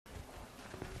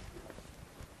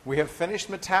We have finished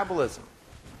metabolism.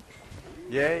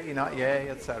 Yay, not yay,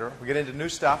 etc. We get into new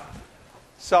stuff.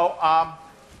 So,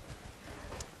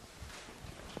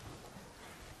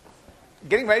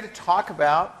 getting ready to talk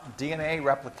about DNA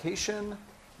replication,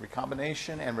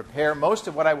 recombination, and repair. Most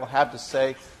of what I will have to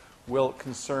say will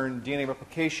concern DNA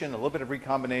replication, a little bit of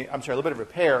recombination, a little bit of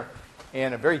repair,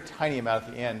 and a very tiny amount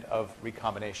at the end of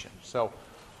recombination. So,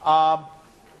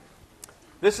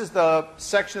 this is the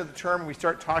section of the term we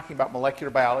start talking about molecular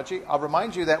biology. I'll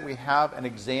remind you that we have an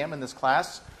exam in this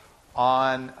class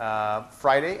on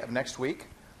Friday of next week.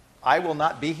 I will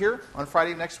not be here on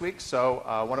Friday of next week, so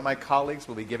one of my colleagues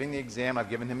will be giving the exam.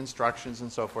 I've given him instructions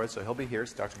and so forth, so he'll be here.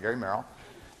 It's Dr. Gary Merrill.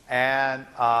 And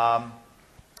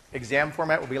exam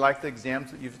format will be like the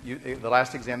exams that the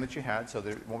last exam that you had, so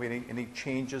there won't be any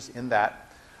changes in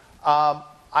that.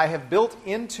 I have built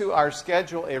into our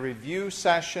schedule a review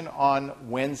session on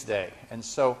Wednesday, and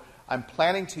so I'm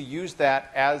planning to use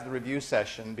that as the review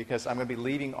session because I'm going to be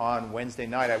leaving on Wednesday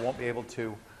night. I won't be able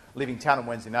to, leaving town on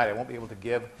Wednesday night, I won't be able to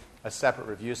give a separate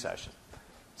review session.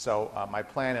 So my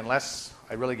plan, unless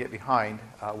I really get behind,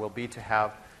 will be to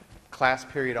have class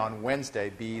period on Wednesday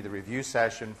be the review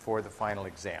session for the final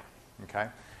exam. Okay?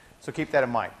 So keep that in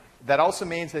mind. That also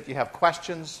means that if you have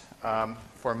questions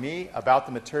for me about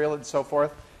the material and so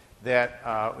forth,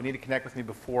 that we need to connect with me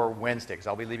before Wednesday, because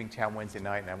I'll be leaving town Wednesday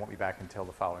night and I won't be back until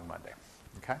the following Monday.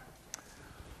 Okay?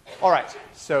 All right,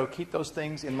 so keep those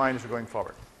things in mind as we're going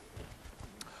forward.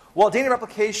 Well, DNA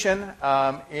replication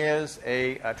is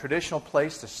a traditional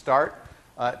place to start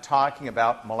talking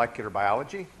about molecular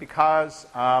biology because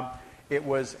it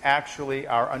was actually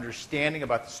our understanding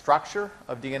about the structure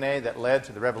of DNA that led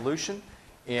to the revolution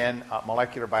in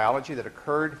molecular biology that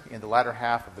occurred in the latter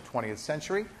half of the 20th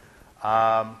century.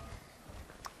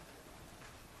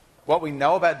 What we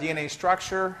know about DNA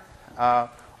structure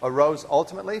arose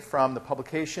ultimately from the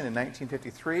publication in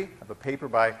 1953 of a paper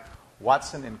by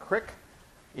Watson and Crick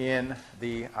in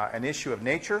an issue of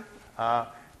Nature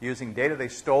using data they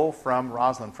stole from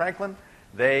Rosalind Franklin.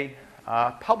 They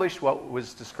published what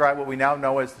was described, what we now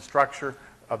know as the structure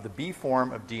of the B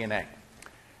form of DNA.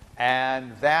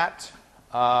 And that,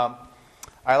 I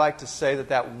like to say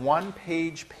that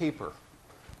one-page paper,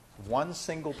 one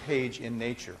single page in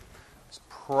Nature, is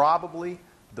probably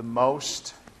the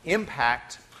most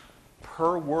impact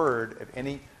per word of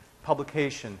any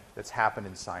publication that's happened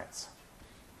in science.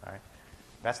 Right?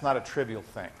 That's not a trivial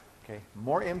thing. Okay?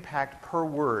 More impact per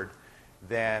word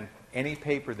than any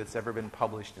paper that's ever been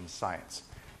published in science.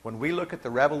 When we look at the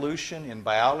revolution in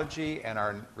biology and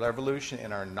our revolution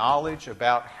in our knowledge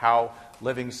about how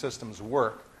living systems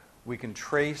work, we can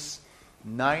trace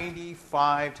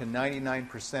 95 to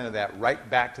 99% of that right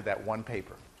back to that one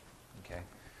paper. Okay?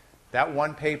 That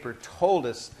one paper told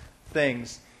us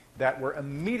things that were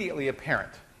immediately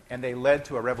apparent, and they led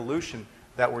to a revolution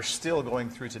that we're still going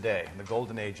through today in the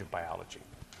golden age of biology.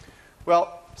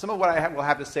 Well, some of what I will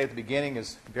have to say at the beginning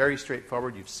is very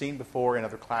straightforward. You've seen before in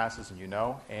other classes, and you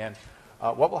know. And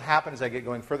what will happen as I get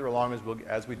going further along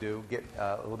as we do get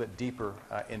a little bit deeper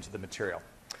into the material.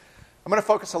 I'm going to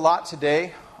focus a lot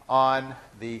today on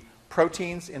the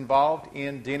proteins involved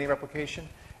in DNA replication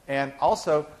and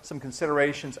also some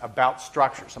considerations about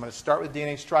structure. So I'm going to start with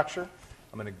DNA structure.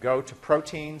 I'm going to go to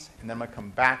proteins, and then I'm going to come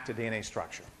back to DNA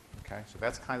structure. Okay? So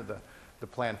that's kind of the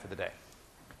plan for the day.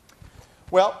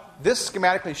 Well, this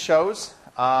schematically shows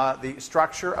the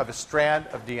structure of a strand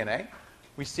of DNA.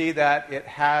 We see that it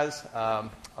has a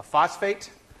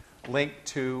phosphate linked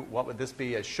to, what would this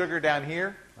be, a sugar down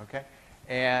here. Okay?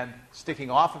 And sticking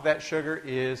off of that sugar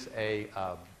is a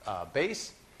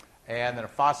base, and then a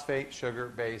phosphate, sugar,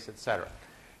 base, etc.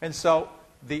 And so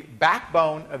the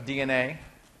backbone of DNA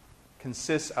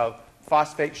consists of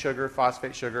phosphate, sugar,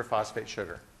 phosphate, sugar, phosphate,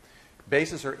 sugar.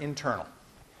 Bases are internal.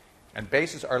 And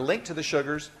bases are linked to the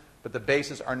sugars, but the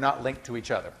bases are not linked to each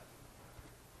other.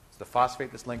 It's the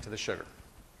phosphate that's linked to the sugar.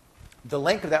 The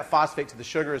link of that phosphate to the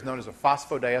sugar is known as a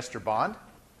phosphodiester bond.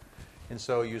 And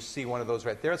so you see one of those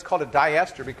right there. It's called a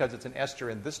diester because it's an ester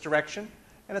in this direction,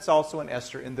 and it's also an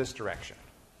ester in this direction.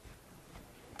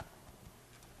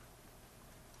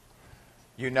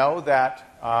 You know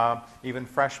that even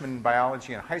freshmen in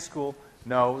biology in high school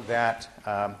know that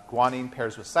guanine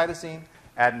pairs with cytosine,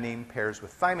 adenine pairs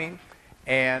with thymine,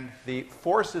 and the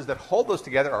forces that hold those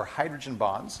together are hydrogen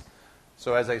bonds.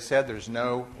 So as I said, there's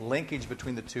no linkage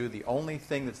between the two. The only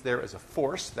thing that's there is a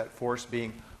force, that force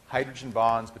being hydrogen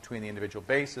bonds between the individual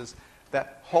bases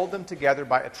that hold them together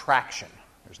by attraction.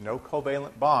 There's no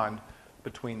covalent bond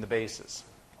between the bases,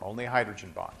 only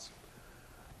hydrogen bonds.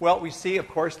 Well, we see, of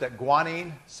course, that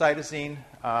guanine, cytosine,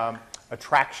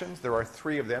 attractions. There are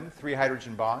 3 of them, 3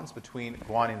 hydrogen bonds between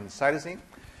guanine and cytosine,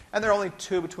 and there are only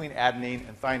 2 between adenine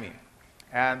and thymine.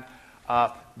 And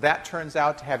that turns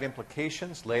out to have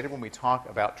implications later when we talk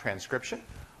about transcription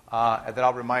that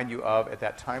I'll remind you of at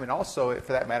that time, and also,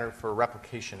 for that matter, for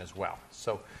replication as well.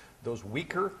 So those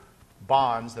weaker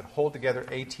bonds that hold together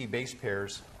AT base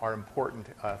pairs are important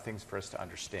things for us to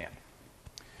understand.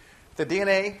 The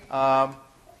DNA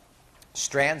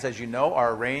strands, as you know,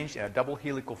 are arranged in a double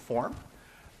helical form,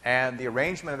 and the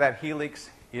arrangement of that helix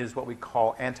is what we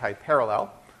call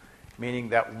anti-parallel, meaning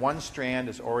that one strand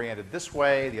is oriented this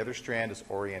way, the other strand is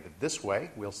oriented this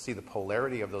way. We'll see the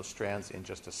polarity of those strands in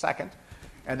just a second.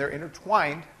 And they're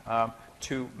intertwined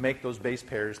to make those base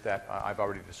pairs that I've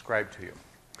already described to you.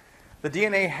 The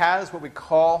DNA has what we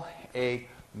call a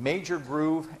major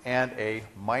groove and a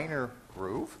minor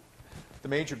groove. The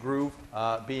major groove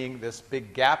being this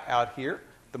big gap out here,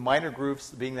 the minor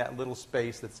grooves being that little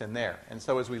space that's in there. And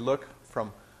so as we look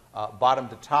from bottom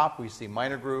to top, we see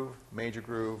minor groove, major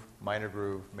groove,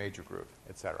 major groove,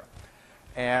 etc.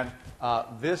 And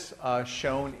this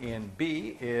shown in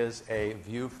B is a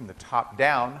view from the top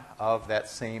down of that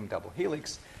same double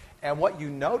helix. And what you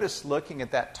notice looking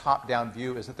at that top-down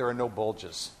view is that there are no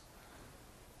bulges.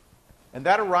 And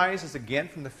that arises again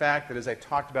from the fact that, as I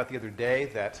talked about the other day,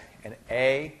 that an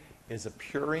A is a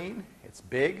purine, it's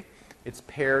big, it's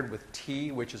paired with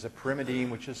T, which is a pyrimidine,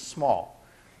 which is small.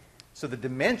 So the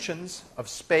dimensions of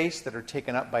space that are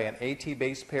taken up by an AT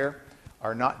base pair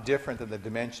are not different than the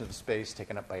dimension of space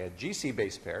taken up by a GC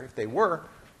base pair. If they were,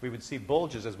 we would see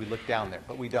bulges as we look down there,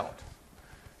 but we don't.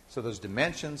 So those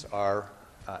dimensions are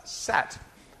set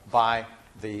by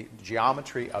the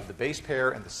geometry of the base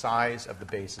pair and the size of the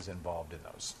bases involved in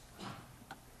those.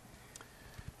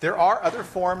 There are other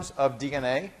forms of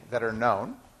DNA that are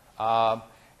known,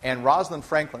 and Rosalind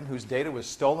Franklin, whose data was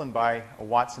stolen by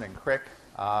Watson and Crick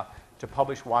to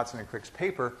publish Watson and Crick's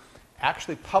paper,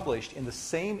 actually published in the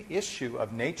same issue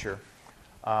of Nature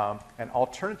an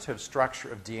alternative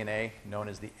structure of DNA known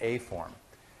as the A form.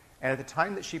 And at the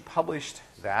time that she published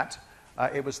that,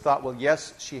 it was thought, well,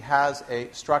 yes, she has a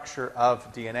structure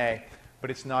of DNA, but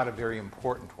it's not a very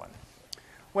important one.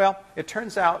 Well, it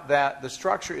turns out that the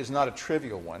structure is not a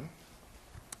trivial one,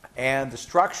 and the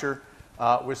structure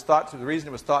was thought to, the reason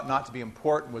it was thought not to be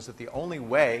important was that the only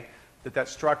way that that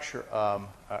structure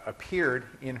appeared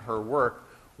in her work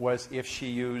was if she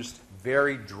used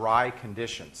very dry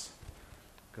conditions,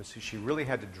 because she really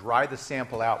had to dry the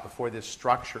sample out before this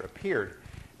structure appeared.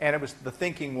 And it was, the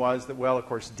thinking was that, well, of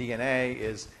course, DNA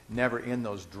is never in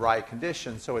those dry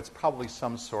conditions, so it's probably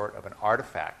some sort of an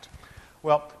artifact.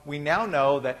 Well, we now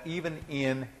know that even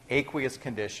in aqueous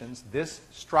conditions, this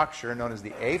structure, known as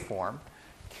the A form,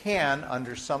 can,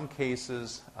 under some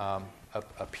cases,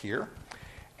 appear.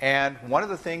 And one of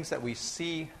the things that we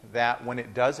see that when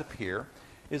it does appear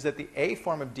is that the A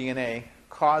form of DNA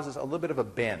causes a little bit of a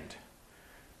bend.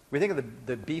 We think of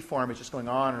the B form as just going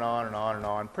on and on and on and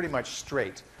on, pretty much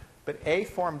straight. But A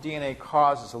form DNA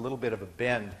causes a little bit of a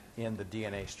bend in the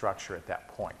DNA structure at that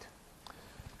point.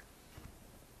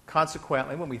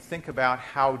 Consequently, when we think about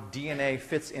how DNA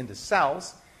fits into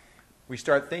cells, we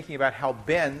start thinking about how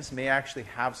bends may actually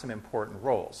have some important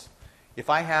roles. If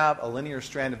I have a linear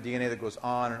strand of DNA that goes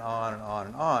on and on and on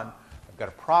and on, I've got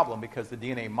a problem because the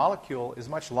DNA molecule is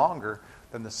much longer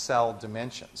than the cell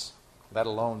dimensions, let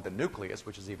alone the nucleus,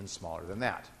 which is even smaller than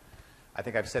that. I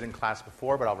think I've said in class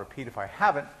before, but I'll repeat if I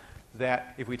haven't,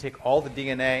 that if we take all the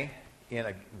DNA in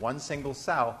one single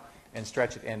cell and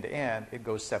stretch it end to end, it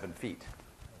goes 7 feet.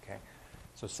 Okay?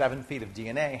 So 7 feet of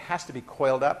DNA has to be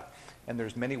coiled up, and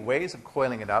there's many ways of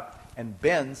coiling it up, and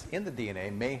bends in the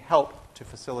DNA may help to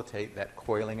facilitate that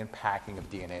coiling and packing of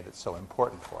DNA that's so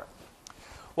important for it.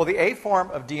 Well, the A form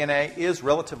of DNA is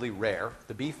relatively rare.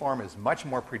 The B form is much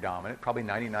more predominant. Probably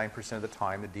 99% of the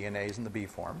time the DNA is in the B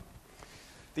form.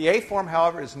 The A form,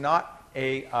 however, is not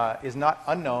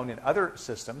unknown in other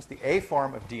systems. The A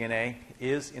form of DNA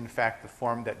is, in fact, the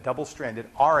form that double-stranded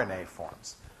RNA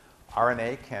forms.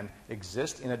 RNA can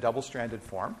exist in a double-stranded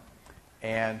form,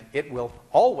 and it will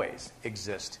always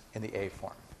exist in the A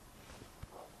form.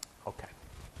 Okay.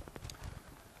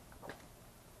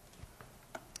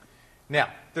 Now,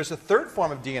 there's a third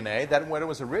form of DNA that when it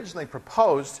was originally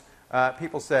proposed,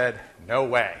 people said, no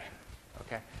way.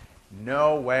 Okay?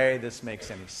 No way this makes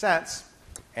any sense.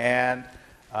 And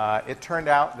it turned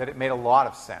out that it made a lot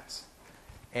of sense.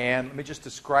 And let me just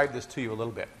describe this to you a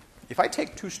little bit. If I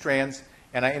take 2 strands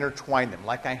and I intertwine them,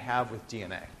 like I have with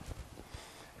DNA,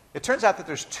 it turns out that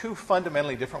there's 2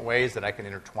 fundamentally different ways that I can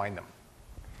intertwine them.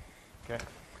 Okay?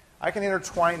 I can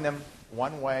intertwine them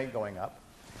one way going up,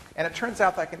 and it turns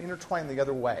out that I can intertwine the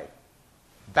other way.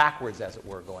 backwards, as it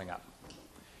were, going up.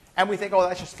 And we think, oh,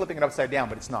 that's just flipping it upside down,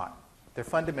 but it's not. They're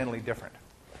fundamentally different.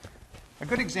 A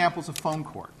good example is a phone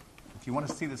cord. If you want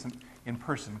to see this in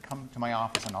person, come to my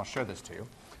office and I'll show this to you.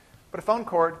 But a phone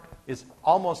cord is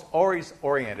almost always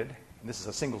oriented, and this is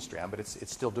a single strand, but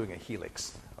it's still doing a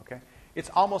helix. Okay? It's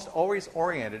almost always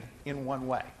oriented in one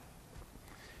way.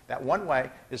 That one way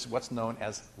is what's known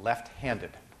as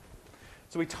left-handed.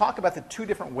 So we talk about the two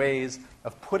different ways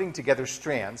of putting together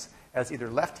strands as either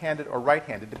left-handed or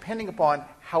right-handed, depending upon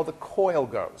how the coil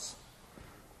goes.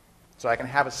 So I can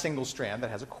have a single strand that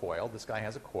has a coil. This guy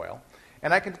has a coil.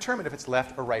 And I can determine if it's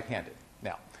left or right-handed.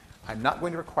 Now, I'm not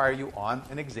going to require you on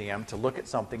an exam to look at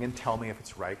something and tell me if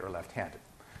it's right or left-handed.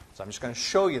 So I'm just going to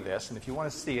show you this, and if you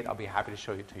want to see it, I'll be happy to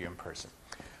show it to you in person.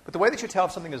 But the way that you tell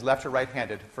if something is left or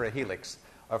right-handed for a helix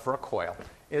or for a coil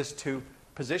is to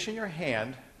position your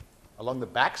hand along the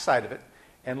back side of it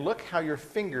and look how your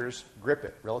fingers grip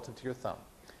it relative to your thumb.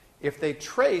 If they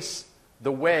trace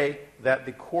the way that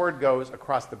the cord goes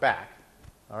across the back,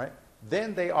 all right,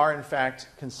 then they are, in fact,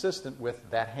 consistent with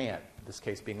that hand, in this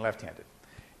case being left-handed.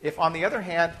 If, on the other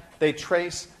hand, they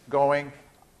trace going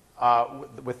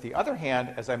with the other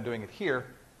hand, as I'm doing it here,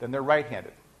 then they're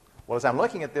right-handed. Well, as I'm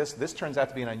looking at this, this turns out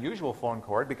to be an unusual phone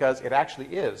cord because it actually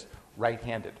is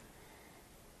right-handed.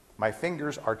 My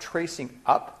fingers are tracing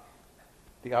up,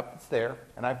 the up that's there,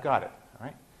 and I've got it. All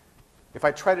right? If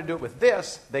I try to do it with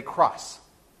this, they cross.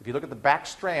 If you look at the back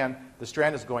strand, the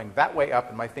strand is going that way up,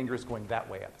 and my finger is going that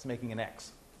way up. It's making an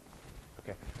X.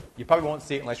 Okay? You probably won't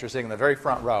see it unless you're sitting in the very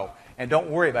front row. And don't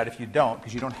worry about it if you don't,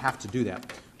 because you don't have to do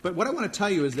that. But what I want to tell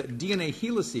you is that DNA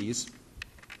helices,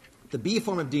 the B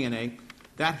form of DNA,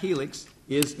 that helix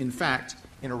is, in fact,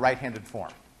 in a right-handed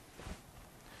form.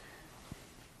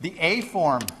 The A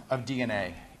form of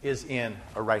DNA is in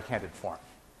a right-handed form.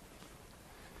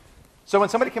 So when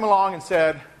somebody came along and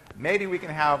said, maybe we can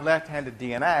have left-handed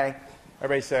DNA,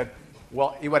 everybody said,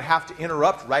 well, you would have to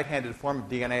interrupt right-handed form of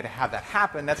DNA to have that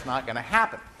happen. That's not going to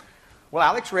happen. Well,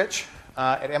 Alex Rich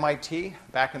at MIT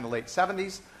back in the late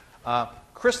 70s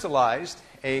crystallized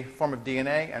a form of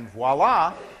DNA, and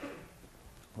voila,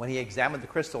 when he examined the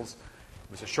crystals,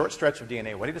 it was a short stretch of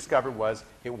DNA. What he discovered was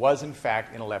it was, in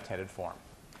fact, in a left-handed form.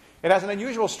 It has an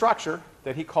unusual structure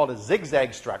that he called a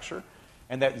zigzag structure,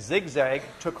 and that zigzag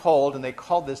took hold, and they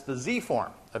called this the Z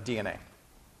form of DNA.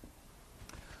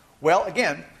 Well,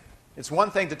 again, it's one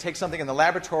thing to take something in the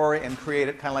laboratory and create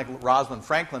it, kind of like Rosalind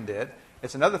Franklin did.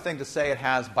 It's another thing to say it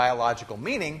has biological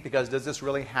meaning, because does this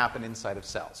really happen inside of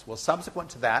cells? Well,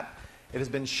 subsequent to that, it has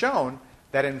been shown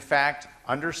that, in fact,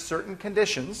 under certain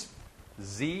conditions,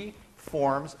 Z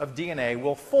forms of DNA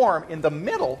will form in the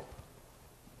middle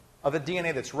of a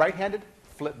DNA that's right-handed,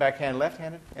 flip backhand,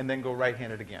 left-handed, and then go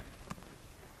right-handed again.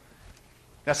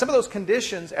 Now, some of those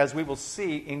conditions, as we will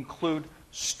see, include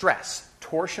stress.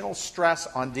 Torsional stress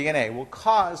on DNA will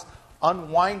cause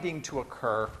unwinding to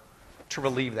occur to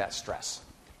relieve that stress.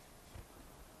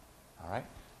 All right?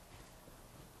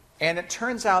 And it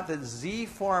turns out that Z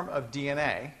form of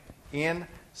DNA, in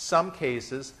some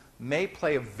cases, may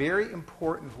play a very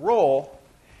important role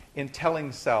in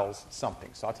telling cells something.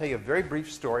 So I'll tell you a very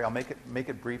brief story. I'll make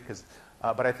it brief,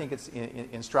 but I think it's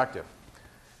instructive.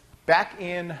 Back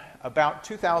in about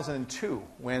 2002,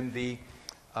 when the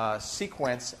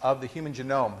sequence of the human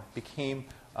genome became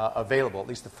available, at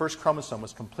least the first chromosome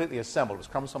was completely assembled. It was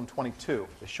chromosome 22,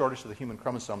 the shortest of the human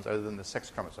chromosomes other than the sex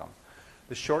chromosome.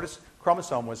 The shortest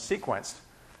chromosome was sequenced.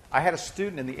 I had a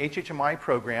student in the HHMI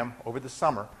program over the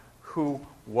summer who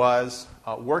was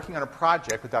working on a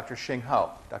project with Dr. Xing Ho.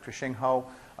 Dr. Xing Ho,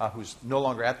 who's no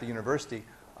longer at the university,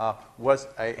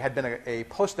 had been a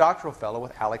postdoctoral fellow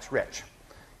with Alex Rich.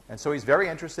 And so he's very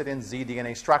interested in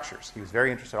zDNA structures. He was very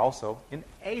interested also in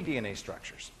aDNA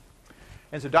structures.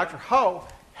 And so Dr. Ho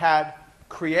had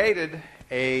created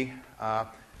an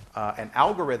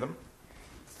algorithm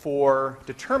for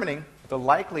determining the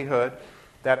likelihood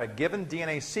that a given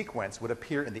DNA sequence would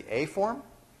appear in the A form,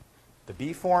 the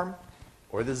B form,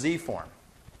 or the Z form.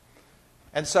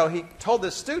 And so he told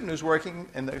this student who's working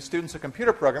in the students of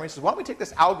computer programming, he says, why don't we take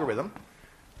this algorithm,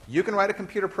 you can write a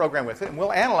computer program with it, and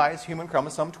we'll analyze human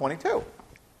chromosome 22.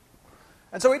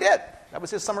 And so he did. That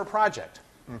was his summer project.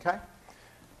 Okay?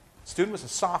 The student was a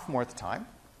sophomore at the time.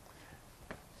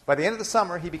 By the end of the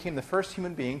summer, he became the first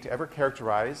human being to ever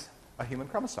characterize a human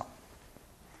chromosome.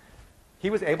 He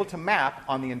was able to map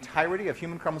on the entirety of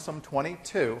human chromosome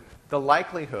 22 the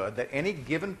likelihood that any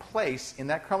given place in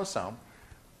that chromosome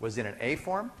was in an A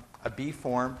form, a B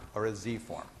form, or a Z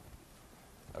form.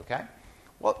 Okay?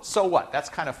 Well, so what? That's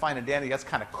kind of fine and dandy. That's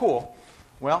kind of cool.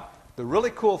 Well, The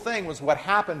really cool thing was what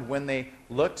happened when they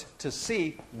looked to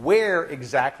see where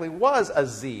exactly was a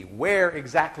Z, where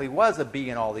exactly was a B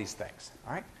in all these things.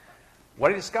 All right?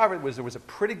 What he discovered was there was a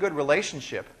pretty good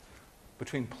relationship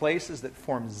between places that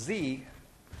form Z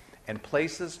and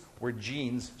places where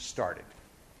genes started.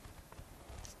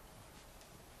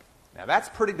 Now that's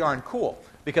pretty darn cool,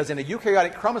 because in a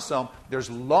eukaryotic chromosome, there's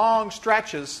long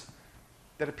stretches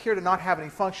that appear to not have any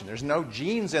function. There's no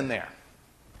genes in there.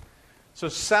 So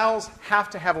cells have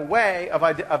to have a way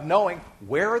of knowing,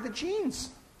 where are the genes?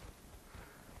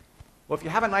 Well, if you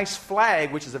have a nice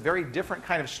flag, which is a very different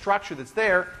kind of structure that's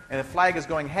there, and the flag is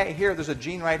going, hey, here, there's a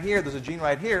gene right here, there's a gene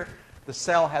right here, the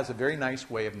cell has a very nice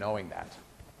way of knowing that.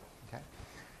 Okay?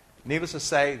 Needless to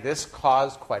say, this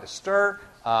caused quite a stir.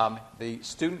 The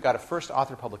student got a first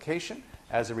author publication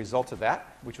as a result of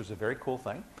that, which was a very cool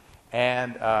thing.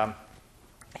 And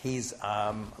he's,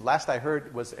 last I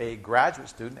heard, was a graduate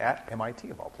student at MIT,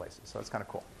 of all places. So that's kind of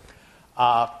cool.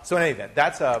 So in any event,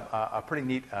 that's a pretty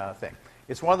neat thing.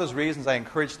 It's one of those reasons I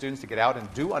encourage students to get out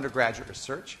and do undergraduate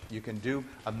research. You can do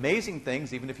amazing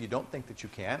things, even if you don't think that you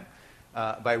can,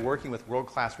 by working with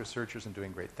world-class researchers and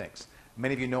doing great things.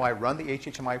 Many of you know I run the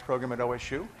HHMI program at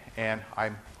OSU, and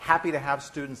I'm happy to have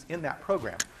students in that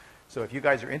program. So if you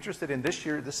guys are interested in this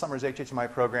summer's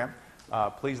HHMI program,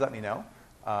 please let me know.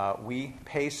 We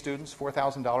pay students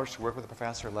 $4,000 to work with a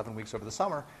professor 11 weeks over the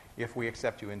summer if we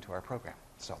accept you into our program.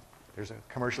 So there's a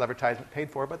commercial advertisement paid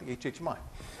for by the HHMI.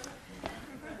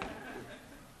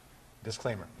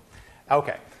 Disclaimer.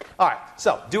 Okay. All right.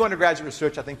 So do undergraduate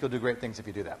research. I think you'll do great things if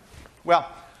you do that. Well,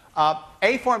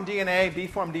 A-form DNA,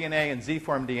 B-form DNA, and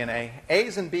Z-form DNA.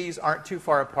 A's and B's aren't too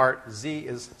far apart. Z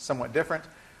is somewhat different.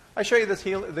 I show you this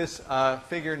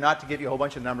figure not to give you a whole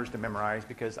bunch of numbers to memorize,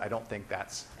 because I don't think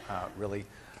that's really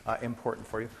important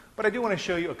for you. But I do want to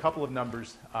show you a couple of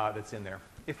numbers that's in there.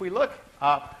 If we look,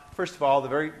 first of all, the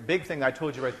very big thing I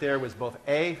told you right there was both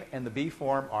A and the B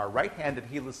form are right-handed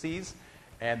helices,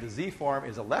 and the Z form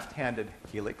is a left-handed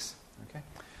helix. Okay?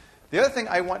 The other thing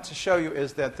I want to show you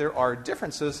is that there are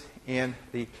differences in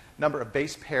the number of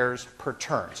base pairs per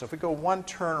turn. So if we go one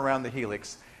turn around the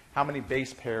helix, how many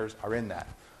base pairs are in that?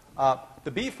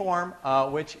 The B form,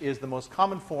 which is the most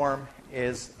common form,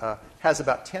 has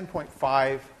about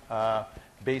 10.5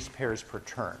 base pairs per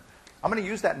turn. I'm going to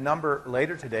use that number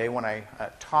later today when I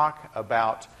talk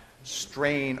about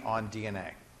strain on DNA.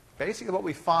 Basically what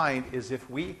we find is if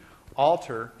we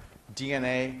alter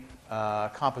DNA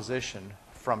composition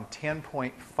from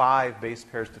 10.5 base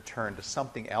pairs to turn to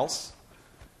something else,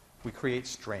 we create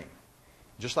strain.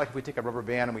 Just like if we take a rubber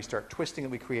band and we start twisting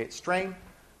it, we create strain.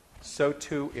 So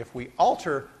too, if we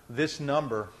alter this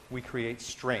number, we create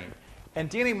strain.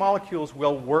 And DNA molecules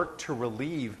will work to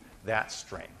relieve that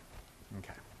strain.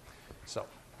 Okay. So,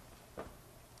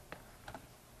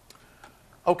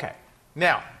 okay.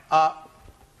 Now,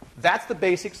 that's the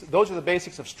basics. Those are the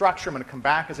basics of structure. I'm going to come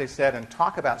back, as I said, and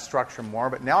talk about structure more.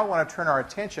 But now I want to turn our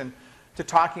attention to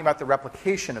talking about the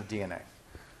replication of DNA.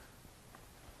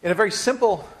 In a very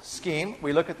simple scheme,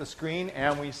 we look at the screen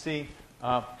and we see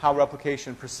how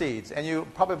replication proceeds. And you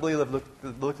probably have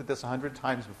looked at this 100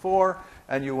 times before,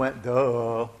 and you went,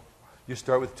 duh. You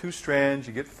start with 2 strands,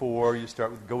 you get 4. You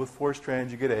go with 4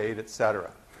 strands, you get 8, etc.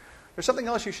 There's something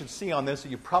else you should see on this that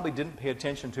you probably didn't pay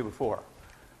attention to before.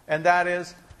 And that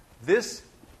is, this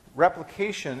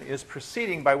replication is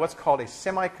proceeding by what's called a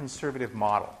semi-conservative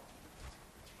model.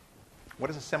 What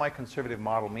does a semi-conservative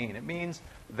model mean? It means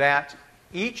that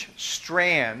each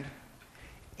strand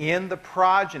in the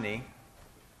progeny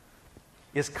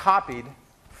is copied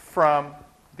from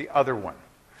the other one.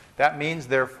 That means,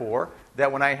 therefore,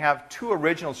 that when I have 2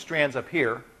 original strands up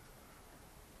here,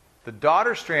 the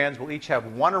daughter strands will each have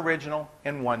 1 original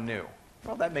and 1 new.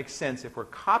 Well, that makes sense if we're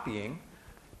copying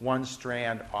one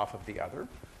strand off of the other.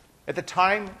 At the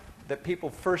time that people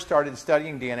first started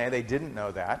studying DNA, they didn't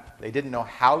know that. They didn't know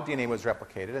how DNA was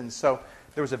replicated. And so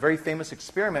there was a very famous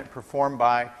experiment performed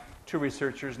by 2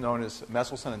 researchers known as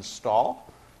Messelson and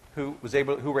Stahl, who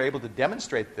were able to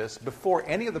demonstrate this before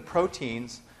any of the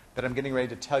proteins that I'm getting ready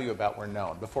to tell you about were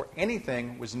known. Before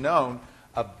anything was known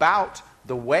about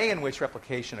the way in which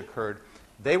replication occurred,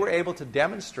 they were able to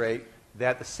demonstrate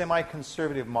that the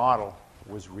semi-conservative model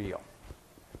was real.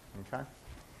 Okay?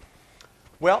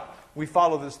 Well, we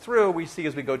follow this through. We see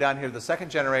as we go down here to the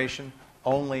second generation,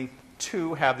 only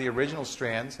 2 have the original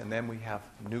strands, and then we have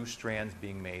new strands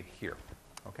being made here.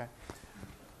 Okay?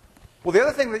 Well, the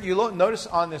other thing that you notice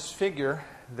on this figure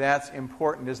that's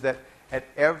important is that at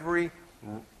every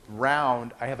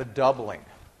round, I have a doubling.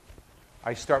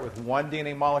 I start with 1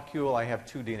 DNA molecule, I have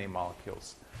 2 DNA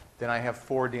molecules. then I have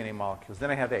 4 DNA molecules,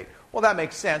 then I have 8. Well, that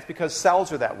makes sense because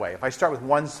cells are that way. If I start with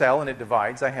 1 cell and it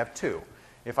divides, I have 2.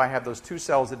 If I have those 2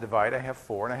 cells that divide, I have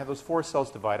 4. And I have those 4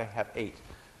 cells divide, I have 8.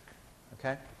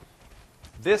 Okay?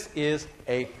 This is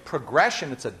a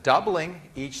progression. It's a doubling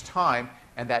each time.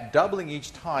 And that doubling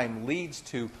each time leads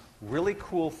to really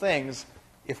cool things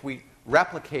if we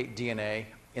replicate DNA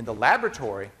in the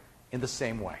laboratory in the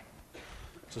same way.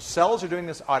 So cells are doing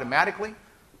this automatically.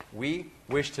 We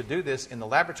wish to do this in the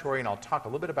laboratory, and I'll talk a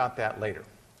little bit about that later.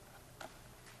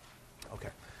 Okay.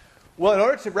 Well, in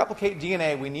order to replicate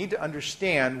DNA, we need to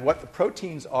understand what the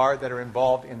proteins are that are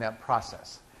involved in that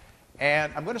process.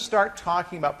 And I'm going to start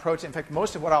talking about proteins. In fact,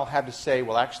 most of what I'll have to say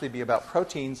will actually be about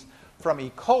proteins from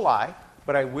E. coli,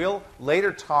 but I will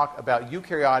later talk about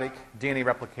eukaryotic DNA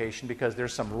replication because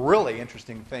there's some really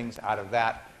interesting things out of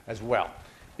that as well.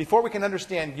 Before we can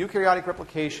understand eukaryotic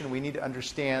replication, we need to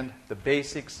understand the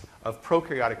basics of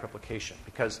prokaryotic replication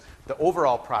because the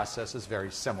overall process is very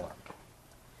similar.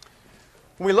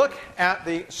 When we look at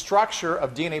the structure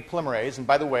of DNA polymerase, and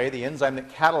by the way, the enzyme that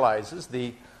catalyzes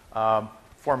the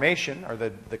formation or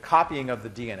the copying of the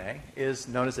DNA is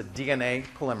known as a DNA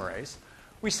polymerase,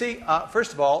 we see,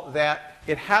 first of all, that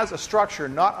it has a structure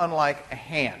not unlike a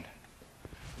hand.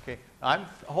 Okay? I'm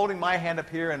holding my hand up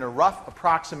here in a rough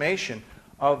approximation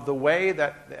of the way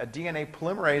that a DNA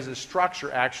polymerase's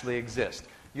structure actually exists.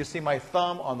 You see my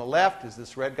thumb on the left is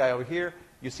this red guy over here.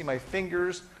 You see my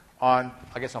fingers on,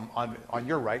 I guess on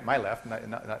your right, my left,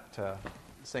 not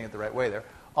saying it the right way there.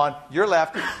 On your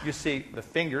left, you see the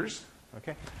fingers,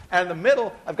 okay? And in the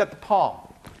middle, I've got the palm.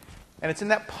 And it's in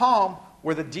that palm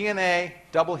where the DNA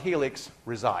double helix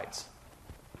resides.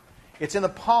 It's in the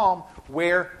palm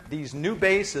where these new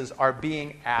bases are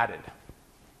being added.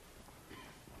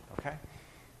 Okay?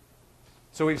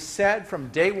 So we've said from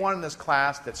day one in this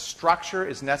class that structure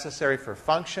is necessary for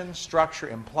function. Structure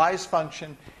implies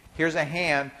function. Here's a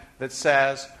hand that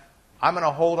says, I'm going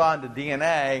to hold on to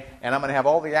DNA, and I'm going to have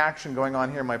all the action going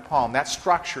on here in my palm. That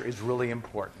structure is really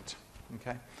important.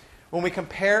 Okay? When we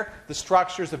compare the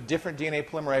structures of different DNA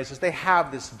polymerases, they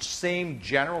have this same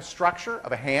general structure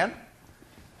of a hand.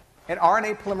 And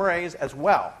RNA polymerase as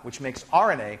well, which makes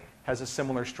RNA, has a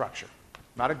similar structure.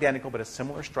 Not identical, but a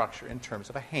similar structure in terms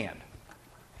of a hand.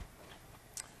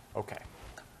 Okay.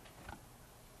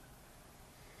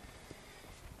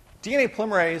 DNA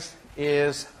polymerase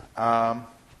is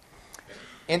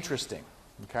interesting.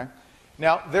 Okay?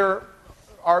 Now, there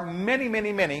are many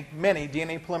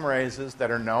DNA polymerases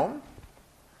that are known,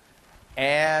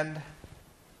 and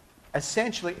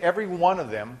essentially every one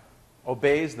of them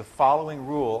obeys the following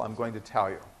rule I'm going to tell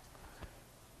you.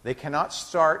 They cannot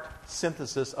start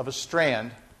synthesis of a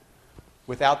strand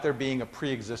without there being a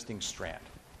pre-existing strand.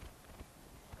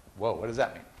 Whoa, what does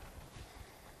that mean?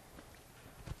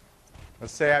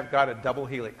 Let's say I've got a double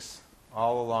helix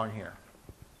all along here.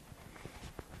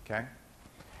 Okay?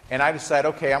 And I decide,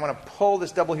 okay, I'm going to pull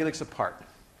this double helix apart.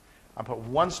 I'll put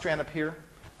one strand up here.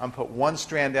 I'm going to put one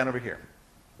strand down over here.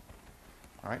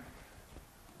 All right?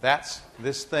 That's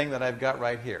this thing that I've got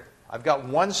right here. I've got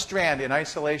one strand in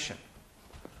isolation.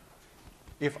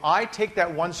 If I take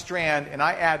that one strand and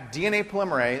I add DNA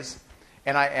polymerase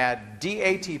and I add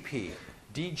DATP,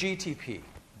 DGTP,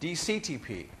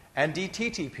 DCTP, and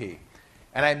DTTP,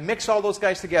 and I mix all those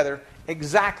guys together,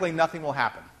 exactly nothing will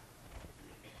happen.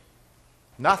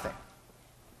 Nothing.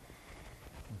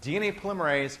 DNA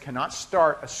polymerase cannot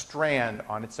start a strand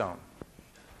on its own.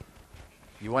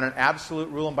 You want an absolute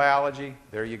rule in biology?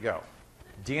 There you go.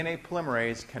 DNA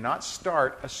polymerase cannot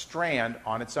start a strand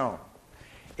on its own.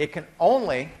 It can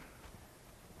only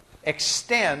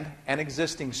extend an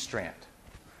existing strand.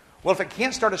 Well, if it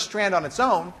can't start a strand on its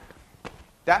own,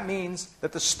 that means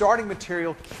that the starting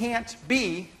material can't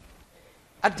be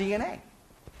a DNA.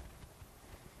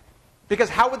 Because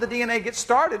how would the DNA get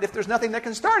started if there's nothing that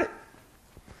can start it?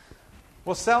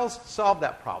 Well, cells solve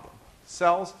that problem.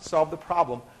 Cells solve the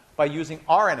problem by using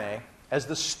RNA as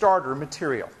the starter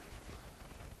material.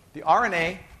 The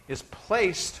RNA is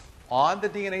placed on the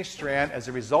DNA strand as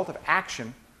a result of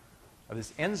action of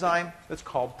this enzyme that's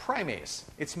called primase.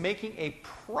 It's making a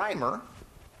primer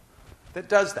that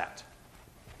does that.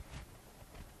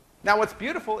 Now, what's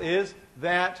beautiful is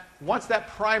that once that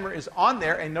primer is on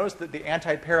there, and notice that the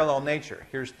anti-parallel nature.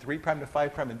 Here's 3' to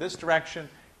 5' in this direction.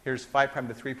 Here's 5'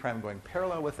 to 3' going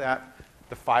parallel with that.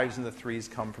 The 5s and the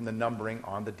 3s come from the numbering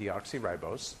on the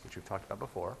deoxyribose, which we've talked about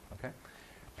before. Okay?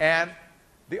 And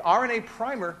the RNA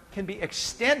primer can be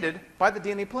extended by the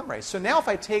DNA polymerase. So now if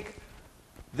I take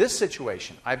this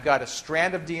situation, I've got a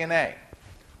strand of DNA.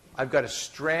 I've got a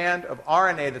strand of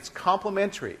RNA that's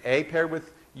complementary, A paired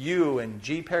with U and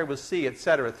G paired with C,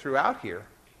 etc., throughout here.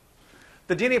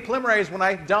 The DNA polymerase, when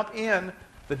I dump in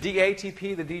the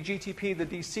DATP, the DGTP, the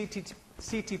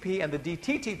DCTP, and the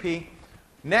DTTP,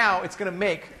 now it's going to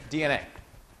make DNA.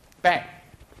 Bang.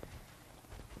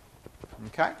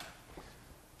 Okay?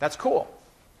 That's cool.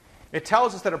 It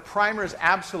tells us that a primer is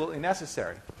absolutely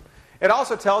necessary. It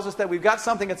also tells us that we've got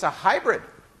something that's a hybrid.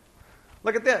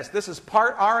 Look at this. This is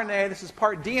part RNA, this is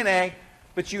part DNA,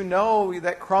 but you know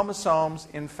that chromosomes,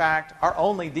 in fact, are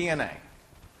only DNA.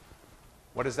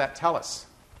 What does that tell us?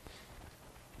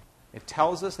 It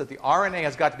tells us that the RNA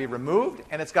has got to be removed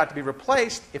and it's got to be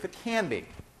replaced if it can be.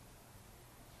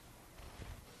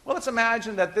 Well, let's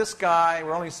imagine that this guy,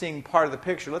 we're only seeing part of the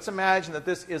picture. Let's imagine that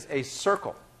this is a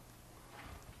circle.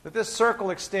 That this circle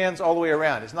extends all the way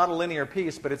around. It's not a linear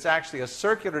piece, but it's actually a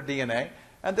circular DNA.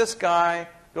 And this guy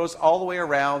goes all the way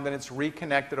around and it's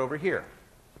reconnected over here.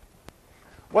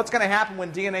 What's going to happen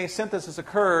when DNA synthesis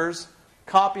occurs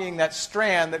copying that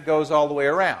strand that goes all the way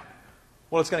around?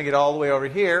 Well, it's going to get all the way over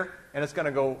here and it's going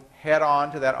to go head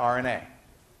on to that RNA.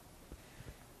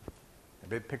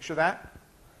 Everybody picture that?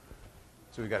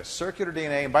 So we've got a circular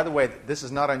DNA. And by the way, this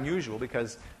is not unusual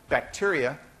because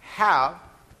bacteria have,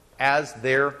 as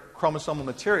their chromosomal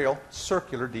material,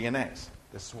 circular DNAs.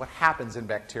 This is what happens in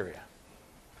bacteria.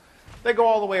 They go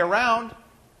all the way around.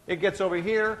 It gets over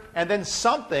here. And then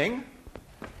something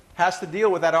has to deal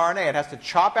with that RNA. It has to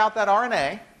chop out that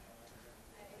RNA.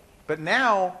 But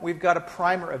now we've got a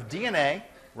primer of DNA,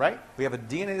 right? We have a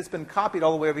DNA that's been copied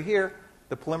all the way over here.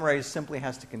 The polymerase simply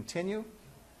has to continue,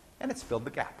 and it's filled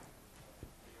the gap.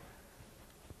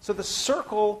 So the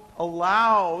circle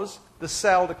allows the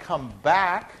cell to come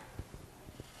back,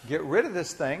 get rid of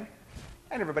this thing,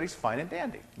 and everybody's fine and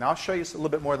dandy. Now I'll show you a little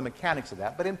bit more of the mechanics of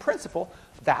that, but in principle,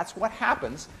 that's what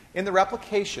happens in the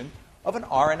replication of an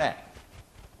RNA.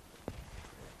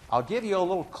 I'll give you a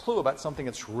little clue about something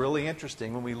that's really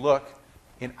interesting when we look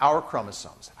in our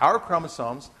chromosomes. Our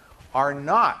chromosomes are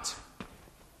not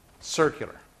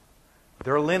circular.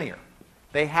 They're linear.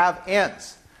 They have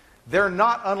ends. They're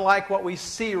not unlike what we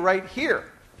see right here.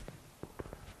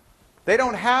 They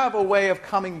don't have a way of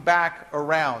coming back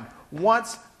around.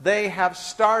 Once they have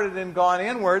started and gone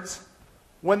inwards,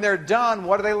 when they're done,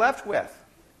 what are they left with?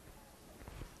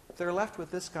 They're left with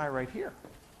this guy right here.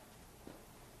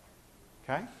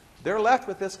 Okay? They're left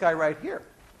with this guy right here.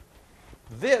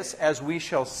 This, as we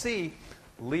shall see,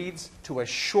 leads to a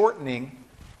shortening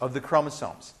of the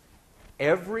chromosomes.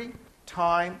 Every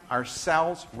time our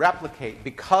cells replicate,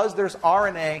 because there's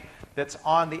RNA that's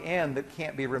on the end that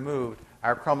can't be removed,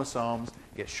 our chromosomes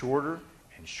get shorter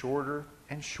and shorter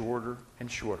and shorter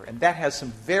and shorter. And that has some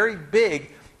very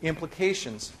big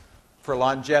implications for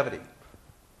longevity.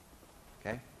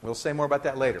 Okay? We'll say more about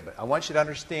that later, but I want you to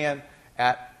understand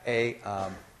at a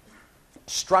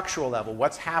structural level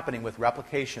what's happening with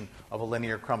replication of a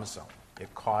linear chromosome.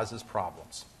 It causes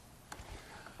problems.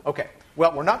 Okay,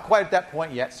 well, we're not quite at that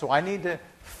point yet, so I need to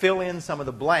fill in some of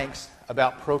the blanks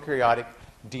about prokaryotic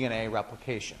DNA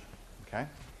replication. Okay?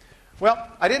 Well,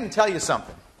 I didn't tell you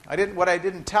something. What I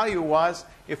didn't tell you was,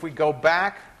 if we go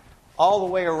back all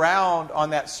the way around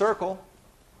on that circle,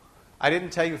 I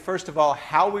didn't tell you, first of all,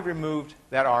 how we removed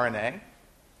that RNA.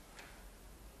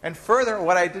 And further,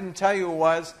 what I didn't tell you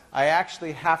was, I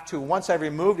actually have to, once I've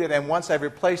removed it and once I've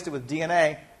replaced it with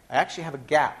DNA, I actually have a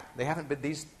gap.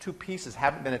 These two pieces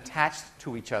haven't been attached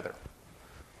to each other.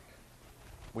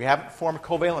 We haven't formed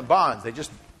covalent bonds. They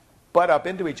just butt up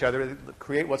into each other to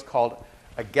create what's called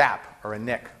a gap or a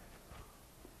nick.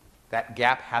 That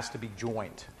gap has to be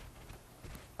joined.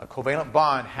 A covalent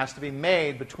bond has to be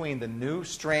made between the new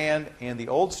strand and the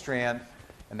old strand,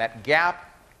 and that gap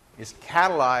is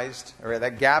catalyzed, or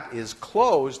that gap is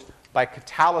closed by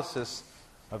catalysis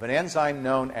of an enzyme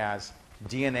known as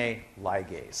DNA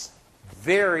ligase.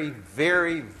 Very,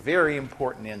 very, very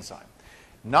important enzyme.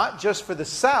 Not just for the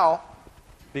cell,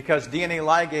 because DNA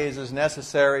ligase is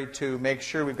necessary to make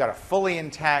sure we've got a fully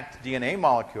intact DNA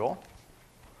molecule,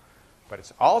 but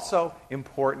it's also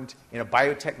important in a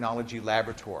biotechnology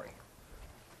laboratory.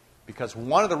 Because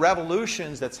one of the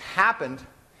revolutions that's happened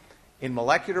in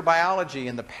molecular biology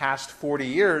in the past 40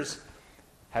 years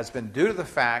has been due to the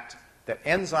fact that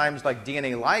enzymes like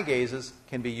DNA ligases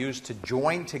can be used to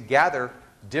join together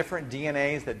different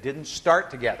DNAs that didn't start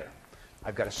together.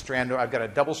 I've got a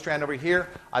double strand over here.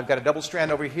 I've got a double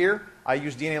strand over here. I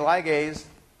use DNA ligase.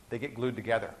 They get glued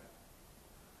together.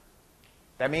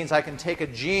 That means I can take a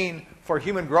gene for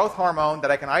human growth hormone that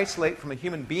I can isolate from a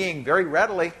human being very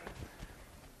readily,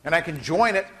 and I can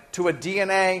join it to a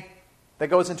DNA that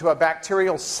goes into a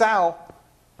bacterial cell,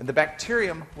 and the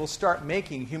bacterium will start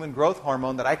making human growth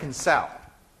hormone that I can sell.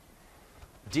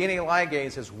 DNA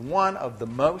ligase is one of the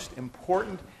most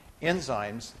important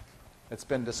enzymes that's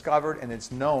been discovered, and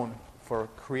it's known for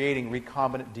creating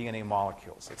recombinant DNA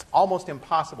molecules. It's almost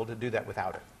impossible to do that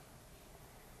without it.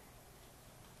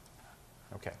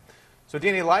 Okay. So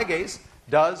DNA ligase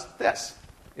does this.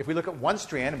 If we look at one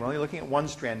strand, and we're only looking at one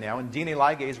strand now, and DNA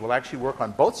ligase will actually work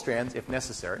on both strands if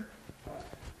necessary.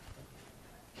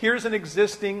 Here's an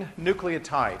existing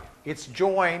nucleotide. It's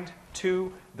joined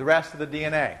to the rest of the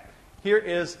DNA. Here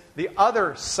is the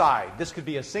other side. This could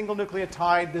be a single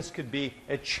nucleotide. This could be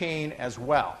a chain as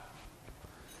well.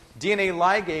 DNA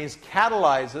ligase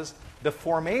catalyzes the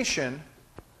formation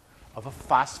of a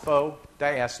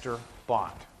phosphodiester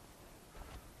bond.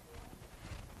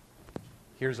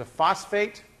 Here's a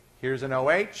phosphate. Here's an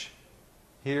OH.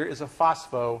 Here is a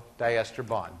phosphodiester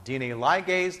bond. DNA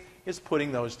ligase is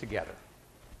putting those together.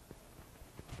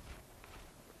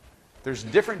 There's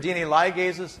different DNA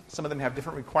ligases. Some of them have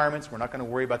different requirements. We're not going to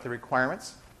worry about the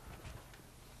requirements.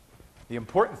 The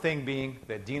important thing being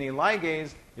that DNA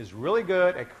ligase is really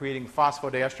good at creating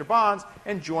phosphodiester bonds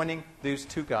and joining these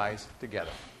two guys together.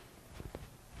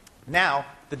 Now,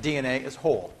 the DNA is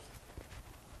whole.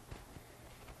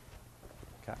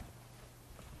 Okay.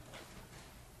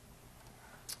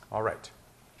 All right.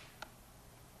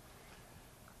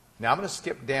 Now I'm going to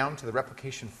skip down to the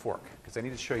replication fork because I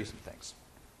need to show you some things.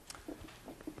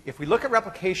 If we look at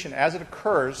replication as it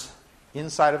occurs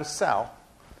inside of a cell,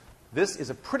 this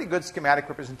is a pretty good schematic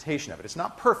representation of it. It's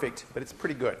not perfect, but it's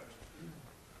pretty good.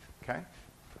 Okay?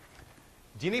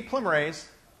 DNA polymerase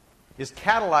is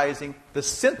catalyzing the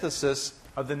synthesis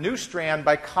of the new strand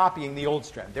by copying the old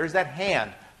strand. There's that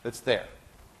hand that's there.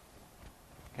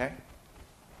 Okay?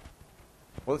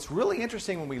 Well, it's really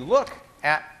interesting when we look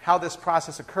at how this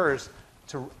process occurs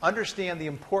to understand the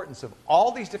importance of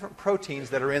all these different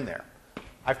proteins that are in there.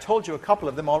 I've told you a couple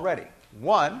of them already.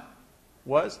 One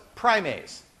was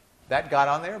primase. That got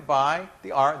on there by the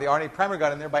RNA primer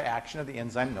got in there by action of the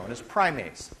enzyme known as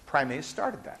primase. Primase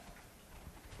started that.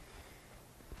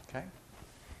 Okay?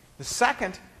 The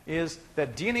second is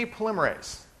that DNA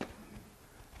polymerase,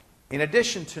 in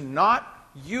addition to not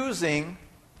using,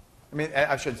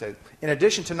 I shouldn't say, in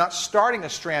addition to not starting a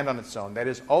strand on its own, that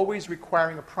is always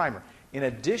requiring a primer, in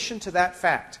addition to that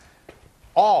fact,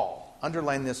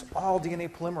 underline this, all DNA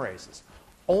polymerases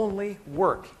only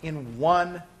work in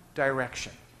one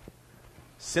direction,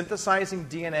 synthesizing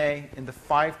DNA in the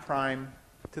 5'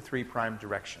 to 3'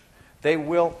 direction. They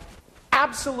will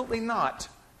absolutely not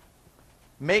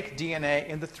make DNA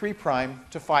in the 3'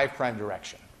 to 5'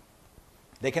 direction.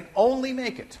 They can only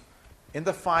make it in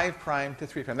the 5' to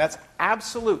 3'. That's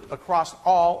absolute across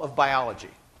all of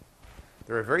biology.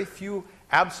 There are very few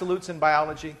absolutes in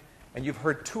biology, and you've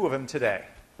heard two of them today.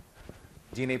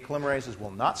 DNA polymerases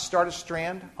will not start a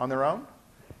strand on their own,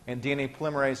 and DNA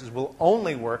polymerases will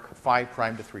only work 5'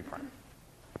 to 3'.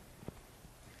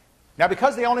 Now,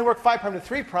 because they only work 5' to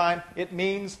 3', it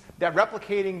means that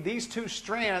replicating these two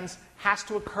strands has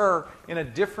to occur in a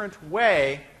different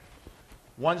way,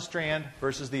 one strand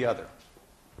versus the other.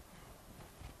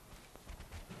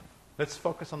 Let's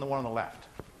focus on the one on the left.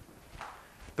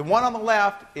 The one on the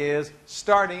left is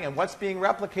starting, and what's being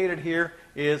replicated here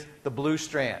is the blue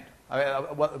strand.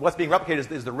 What's being replicated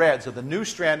is the red, so the new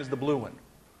strand is the blue one.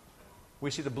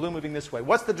 We see the blue moving this way.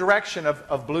 What's the direction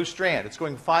of blue strand? It's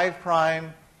going 5'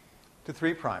 to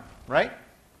 3', right?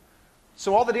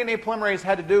 So all the DNA polymerase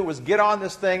had to do was get on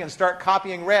this thing and start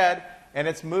copying red, and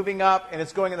it's moving up, and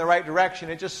it's going in the right direction.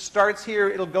 It just starts here.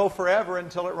 It'll go forever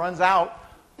until it runs out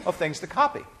of things to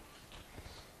copy.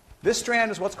 This strand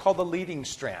is what's called the leading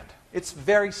strand. It's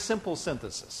very simple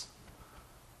synthesis.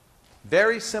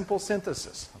 Very simple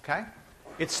synthesis, okay?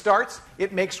 It starts,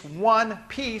 it makes one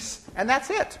piece, and that's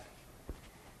it.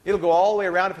 It'll go all the way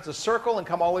around if it's a circle and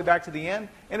come all the way back to the end,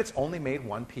 and it's only made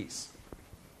one piece.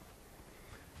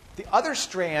 The other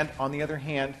strand, on the other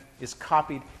hand, is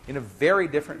copied in a very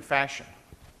different fashion.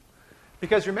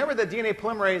 Because remember that DNA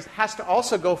polymerase has to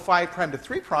also go 5' to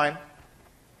 3',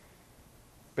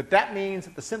 but that means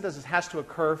that the synthesis has to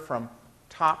occur from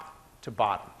top to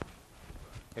bottom.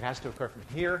 It has to occur from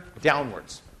here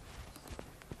downwards.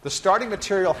 The starting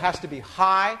material has to be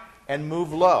high and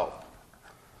move low.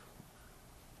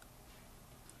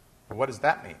 What does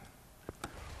that mean?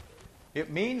 It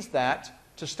means that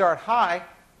to start high,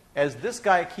 as this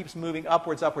guy keeps moving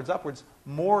upwards, upwards, upwards,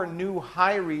 more new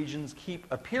high regions keep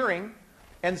appearing,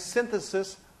 and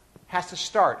synthesis has to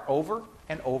start over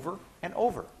and over and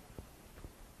over.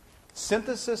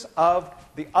 Synthesis of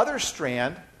the other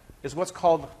strand is what's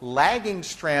called lagging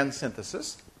strand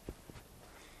synthesis.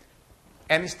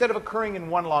 And instead of occurring in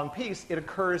one long piece, it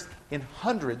occurs in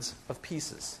hundreds of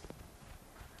pieces.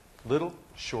 Little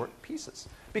short pieces.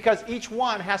 because each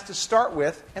one has to start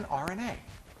with an RNA.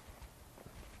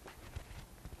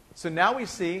 So now we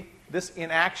see this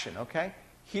in action, okay?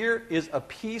 Here is a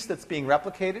piece that's being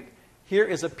replicated. Here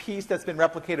is a piece that's been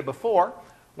replicated before.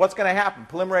 What's going to happen?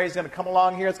 Polymerase is going to come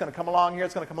along here, it's going to come along here,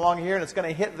 it's going to come along here, and it's going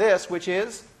to hit this, which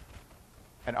is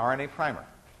an RNA primer.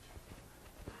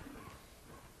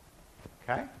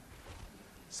 Okay?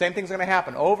 Same thing's going to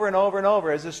happen over and over and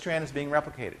over as this strand is being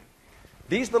replicated.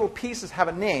 These little pieces have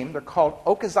a name. They're called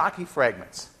Okazaki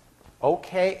fragments.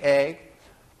 O-K-A-Z-A-K-I.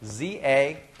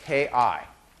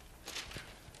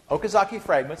 Okazaki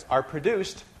fragments are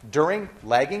produced during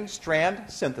lagging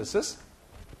strand synthesis.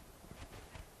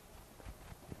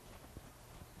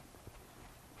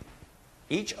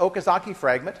 Each Okazaki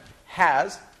fragment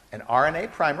has an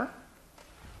RNA primer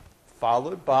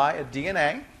followed by a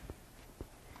DNA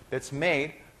that's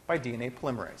made by DNA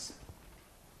polymerase.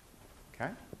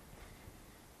 Okay?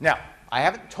 Now, I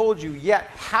haven't told you yet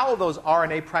how those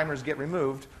RNA primers get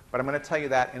removed, but I'm going to tell you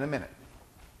that in a minute.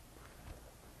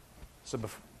 So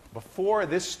before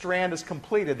this strand is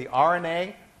completed, the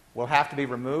RNA will have to be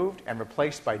removed and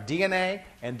replaced by DNA,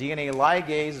 and DNA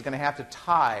ligase is going to have to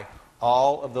tie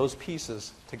all of those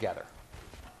pieces together.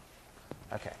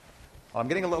 Okay. Well, I'm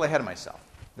getting a little ahead of myself.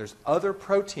 There's other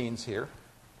proteins here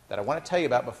that I want to tell you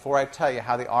about before I tell you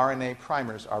how the RNA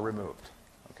primers are removed.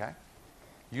 Okay?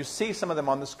 You see some of them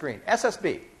on the screen.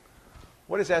 SSB.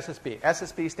 What is SSB?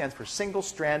 SSB stands for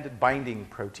single-stranded binding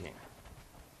protein.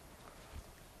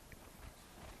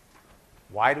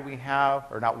 Why do we have,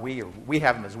 or not we, or we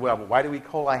have them as well, but why do E.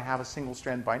 coli have a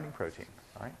single-strand binding protein?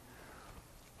 All right?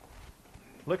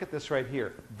 Look at this right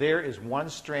here. There is one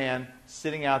strand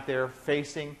sitting out there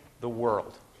facing the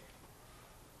world.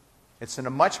 It's in a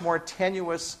much more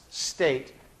tenuous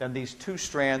state than these two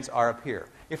strands are up here.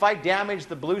 If I damage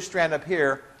the blue strand up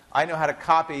here, I know how to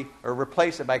copy or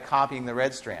replace it by copying the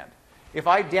red strand. If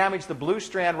I damage the blue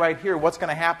strand right here, what's going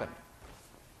to happen?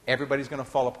 Everybody's going to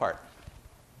fall apart.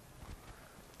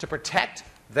 To protect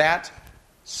that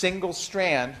single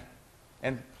strand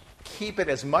and keep it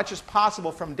as much as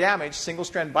possible from damage,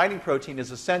 single-strand binding protein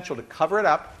is essential to cover it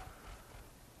up.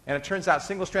 And it turns out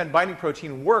single-strand binding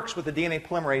protein works with the DNA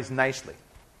polymerase nicely.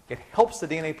 It helps the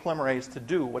DNA polymerase to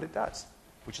do what it does,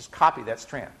 which is copy that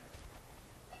strand.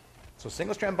 So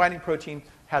single-strand binding protein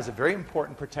has a very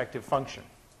important protective function.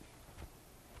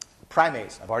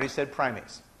 Primase, I've already said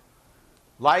primase.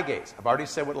 Ligase, I've already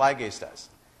said what ligase does.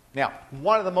 Now,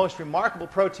 one of the most remarkable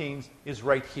proteins is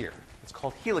right here. It's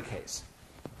called helicase.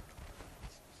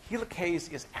 Helicase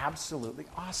is absolutely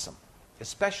awesome,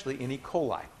 especially in E.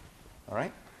 coli. All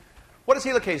right? What does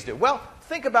helicase do? Well,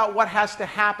 think about what has to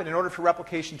happen in order for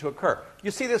replication to occur.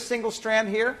 You see this single strand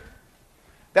here?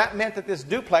 That meant that this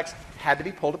duplex had to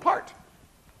be pulled apart.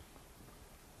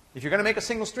 If you're going to make a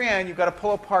single strand, you've got to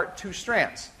pull apart two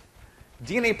strands.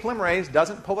 DNA polymerase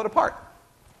doesn't pull it apart.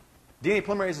 DNA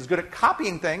polymerase is good at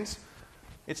copying things.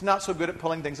 It's not so good at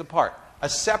pulling things apart. A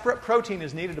separate protein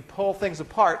is needed to pull things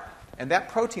apart, and that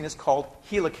protein is called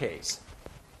helicase.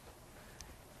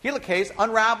 Helicase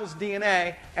unravels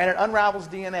DNA, and it unravels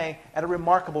DNA at a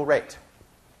remarkable rate.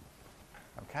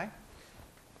 Okay?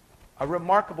 A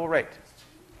remarkable rate.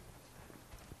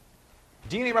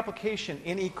 DNA replication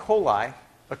in E. coli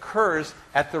occurs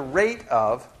at the rate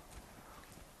of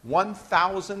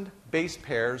 1,000 base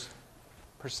pairs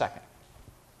per second.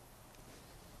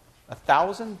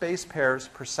 1,000 base pairs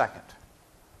per second.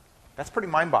 That's pretty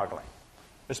mind-boggling,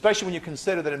 especially when you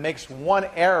consider that it makes one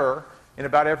error in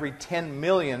about every 10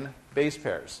 million base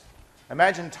pairs.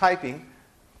 Imagine typing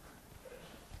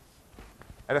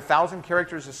at 1,000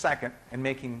 characters a second and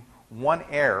making one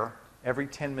error every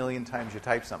 10 million times you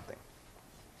type something.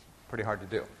 Pretty hard to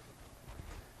do.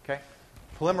 Okay?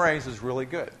 Polymerase is really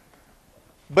good.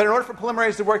 But in order for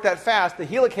polymerase to work that fast, the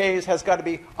helicase has got to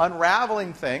be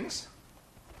unraveling things.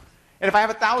 And if I have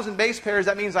 1,000 base pairs,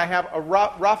 that means I have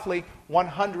roughly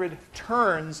 100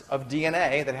 turns of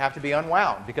DNA that have to be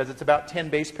unwound, because it's about 10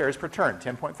 base pairs per turn,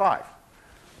 10.5.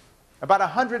 About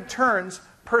 100 turns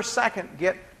per second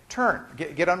get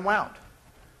unwound.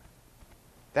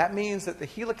 That means that the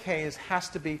helicase has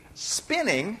to be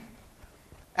spinning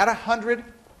at 100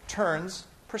 turns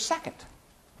per second.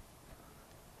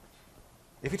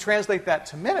 If you translate that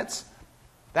to minutes,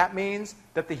 that means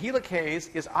that the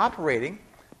helicase is operating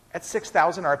at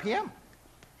 6,000 RPM.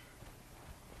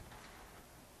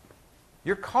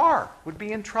 Your car would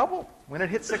be in trouble when it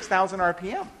hits 6,000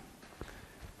 RPM.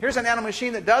 Here's a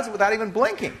nanomachine that does it without even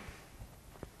blinking.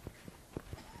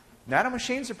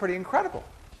 Nanomachines are pretty incredible.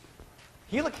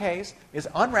 Helicase is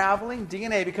unraveling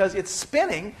DNA because it's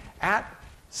spinning at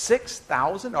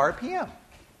 6,000 RPM.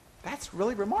 That's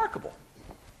really remarkable.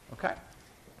 Okay?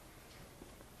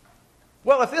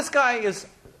 Well, if this guy is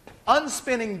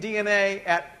unspinning DNA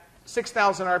at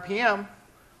 6,000 RPM,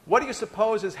 what do you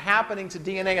suppose is happening to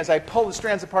DNA as I pull the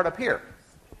strands apart up here?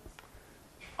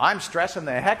 I'm stressing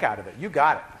the heck out of it. You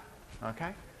got it.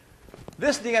 Okay?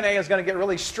 This DNA is going to get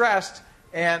really stressed,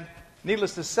 and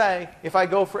needless to say, if I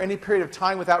go for any period of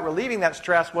time without relieving that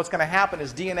stress, what's going to happen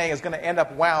is DNA is going to end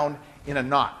up wound in a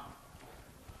knot.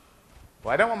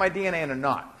 Well, I don't want my DNA in a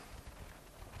knot.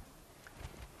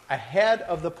 Ahead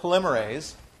of the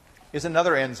polymerase is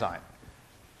another enzyme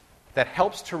that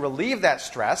helps to relieve that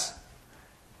stress.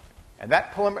 And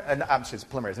that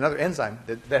polymerase, another enzyme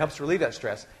that helps to relieve that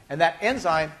stress. And that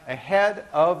enzyme ahead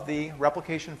of the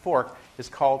replication fork is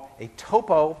called a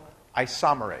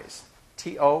topoisomerase.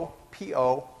 Topoisomerase.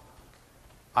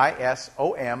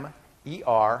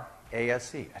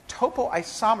 A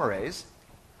topoisomerase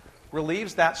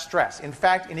relieves that stress. In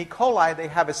fact, in E. coli, they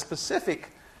have a specific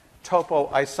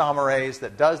topoisomerase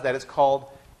that does that. It's called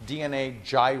DNA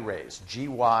gyrase.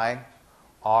 Gyrase.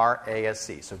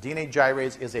 So DNA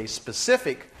gyrase is a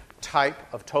specific type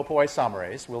of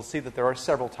topoisomerase. We'll see that there are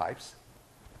several types.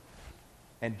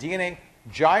 And DNA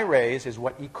gyrase is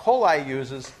what E. coli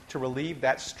uses to relieve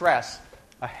that stress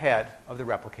ahead of the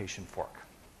replication fork.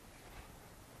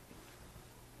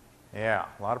 Yeah,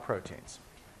 a lot of proteins.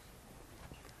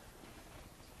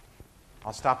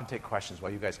 I'll stop and take questions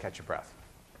while you guys catch your breath.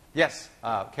 Yes,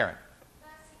 Karen.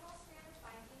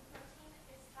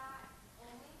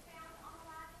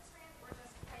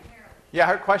 Yeah,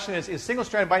 her question is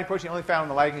single-stranded binding protein only found on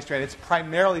the lagging strand? It's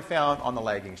primarily found on the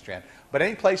lagging strand. But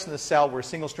any place in the cell where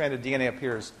single-stranded DNA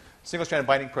appears, single-stranded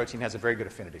binding protein has a very good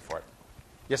affinity for it.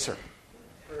 Yes, sir?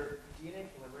 For DNA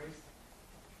polymerase,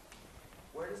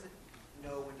 where does it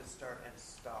know when to start and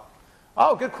stop?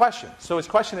 Oh, good question. So his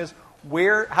question is,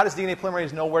 how does DNA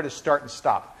polymerase know where to start and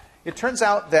stop? It turns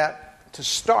out that to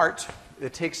start,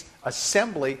 it takes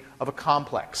assembly of a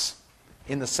complex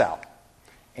in the cell.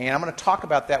 And I'm going to talk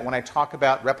about that when I talk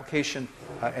about replication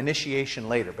initiation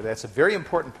later. But that's a very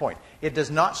important point. It does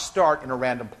not start in a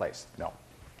random place. No.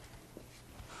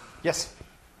 Yes?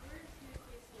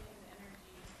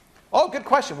 Oh, good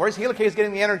question. Where's helicase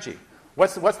getting the energy?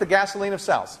 What's the gasoline of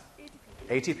cells?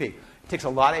 ATP. It takes a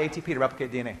lot of ATP to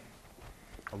replicate DNA.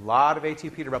 A lot of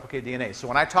ATP to replicate DNA. So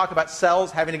when I talk about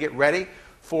cells having to get ready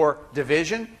for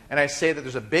division, and I say that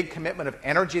there's a big commitment of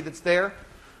energy that's there,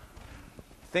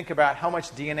 think about how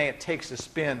much DNA it takes to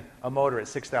spin a motor at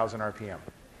 6,000 RPM.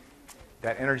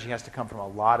 That energy has to come from a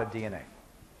lot of DNA.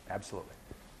 Absolutely.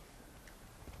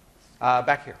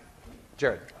 Back here.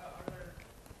 Jared.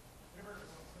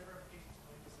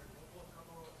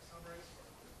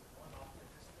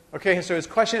 Okay, so his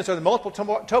question is, are there multiple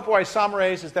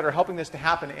topoisomerases that are helping this to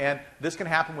happen? And this can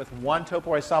happen with one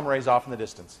topoisomerase off in the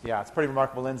distance. Yeah, it's a pretty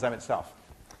remarkable enzyme itself.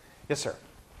 Yes, sir.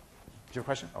 Did you have a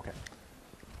question? Okay.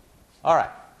 All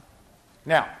right.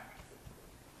 Now,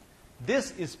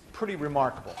 this is pretty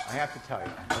remarkable, I have to tell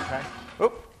you. Okay?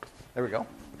 Oop, there we go.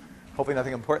 Hopefully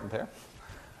nothing important there.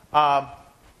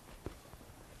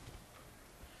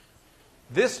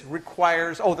 This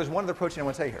requires, there's one other protein I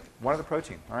want to tell you here. One other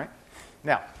protein, all right?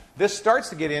 Now, this starts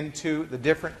to get into the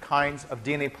different kinds of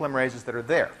DNA polymerases that are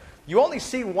there. You only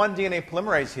see one DNA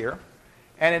polymerase here.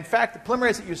 And in fact, the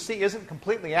polymerase that you see isn't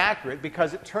completely accurate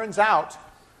because it turns out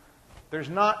there's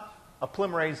not a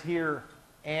polymerase here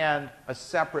and a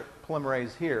separate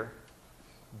polymerase here.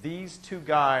 These two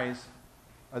guys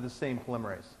are the same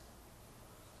polymerase.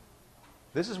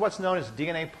 This is what's known as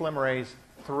DNA polymerase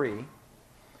 3.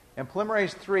 And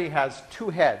polymerase 3 has two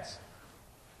heads,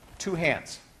 two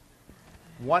hands.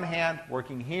 One hand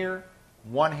working here,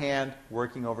 one hand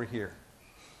working over here.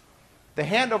 The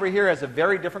hand over here has a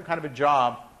very different kind of a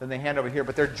job than the hand over here,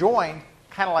 but they're joined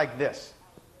kind of like this.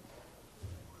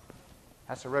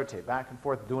 Has to rotate back and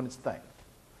forth, doing its thing.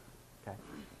 Okay.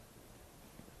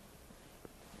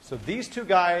 So these two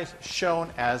guys shown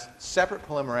as separate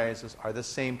polymerases are the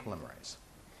same polymerase.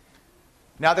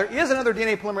 Now there is another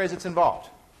DNA polymerase that's involved.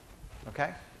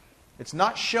 Okay? It's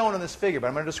not shown on this figure, but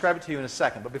I'm going to describe it to you in a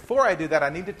second. But before I do that, I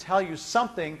need to tell you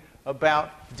something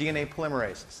about DNA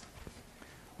polymerases.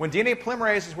 When DNA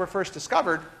polymerases were first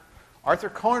discovered, Arthur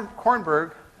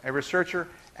Kornberg, a researcher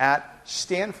at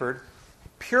Stanford,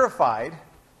 purified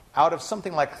out of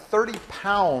something like 30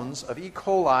 pounds of E.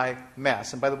 coli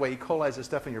mess. And by the way, E. coli is the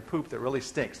stuff in your poop that really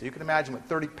stinks. So you can imagine what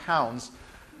 30 pounds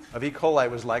of E.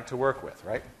 coli was like to work with,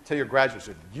 right? Tell your graduate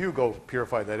student, you go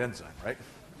purify that enzyme, right?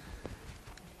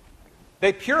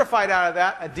 They purified out of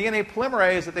that a DNA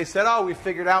polymerase that they said, we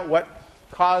figured out what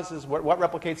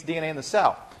replicates DNA in the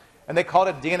cell. And they called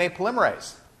it DNA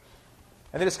polymerase.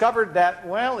 And they discovered that,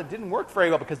 well, it didn't work very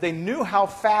well because they knew how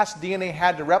fast DNA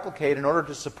had to replicate in order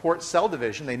to support cell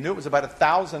division. They knew it was about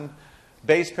 1,000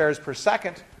 base pairs per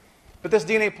second. But this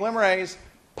DNA polymerase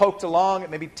poked along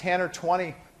at maybe 10 or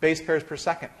 20 base pairs per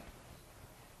second.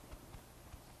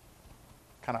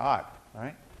 Kind of odd,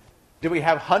 right? Did we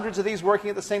have hundreds of these working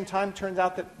at the same time? Turns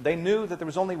out that they knew that there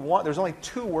was only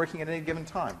two working at any given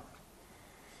time.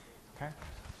 Okay?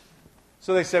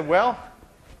 So they said, well,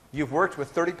 you've worked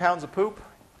with 30 pounds of poop,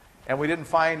 and we didn't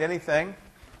find anything.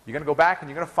 You're going to go back, and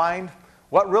you're going to find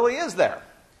what really is there.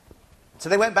 So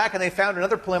they went back, and they found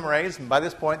another polymerase, and by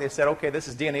this point, they said, okay, this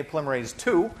is DNA polymerase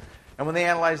 2. And when they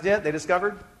analyzed it, they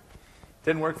discovered it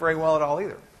didn't work very well at all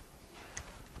either.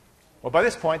 Well, by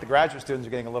this point, the graduate students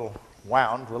are getting a little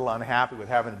wound, a little unhappy with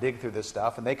having to dig through this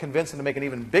stuff, and they convinced them to make an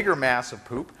even bigger mass of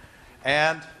poop.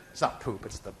 And it's not poop,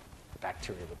 it's the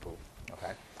bacteria of the poop.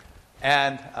 Okay?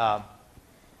 And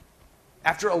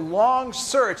after a long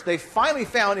search, they finally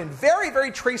found, in very,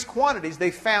 very trace quantities, they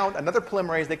found another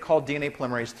polymerase they called DNA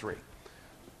polymerase 3.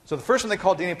 So the first one they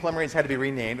called DNA polymerase had to be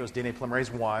renamed. It was DNA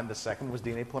polymerase 1. The second was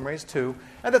DNA polymerase 2.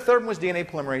 And the third one was DNA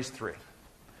polymerase 3.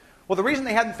 Well, the reason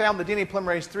they hadn't found the DNA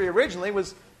polymerase 3 originally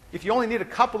was if you only need a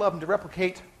couple of them to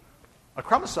replicate a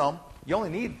chromosome, you only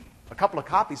need a couple of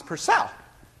copies per cell.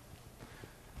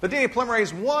 The DNA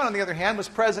polymerase 1, on the other hand, was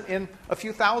present in a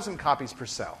few thousand copies per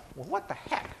cell. Well, what the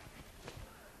heck?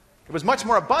 It was much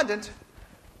more abundant,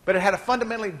 but it had a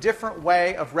fundamentally different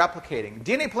way of replicating.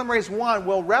 DNA polymerase 1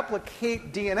 will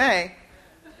replicate DNA,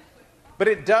 but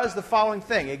it does the following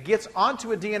thing. It gets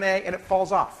onto a DNA and it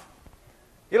falls off.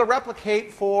 It'll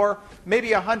replicate for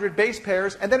maybe 100 base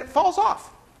pairs, and then it falls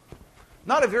off.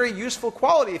 Not a very useful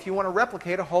quality if you want to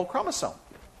replicate a whole chromosome.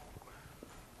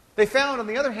 They found, on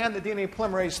the other hand, that DNA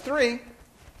polymerase 3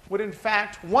 would, in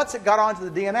fact, once it got onto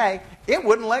the DNA, it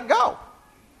wouldn't let go.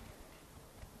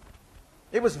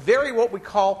 It was very what we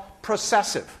call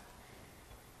processive.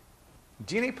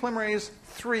 DNA polymerase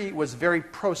 3 was very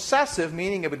processive,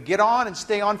 meaning it would get on and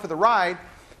stay on for the ride.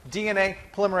 DNA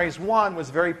polymerase 1 was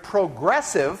very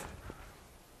progressive,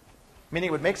 meaning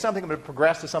it would make something and it would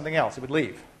progress to something else. It would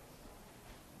leave.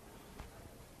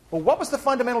 Well, what was the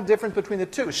fundamental difference between the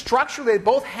two? Structurally, they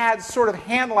both had sort of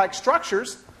hand-like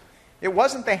structures. It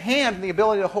wasn't the hand and the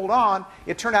ability to hold on.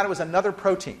 It turned out it was another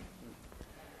protein.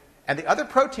 And the other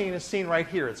protein is seen right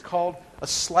here. It's called a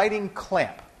sliding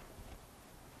clamp.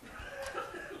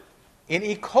 In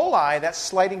E. coli, that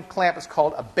sliding clamp is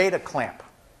called a beta clamp.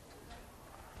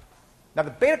 Now,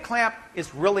 the beta clamp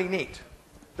is really neat.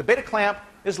 The beta clamp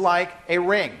is like a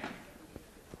ring.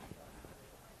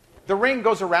 The ring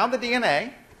goes around the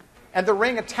DNA, and the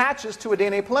ring attaches to a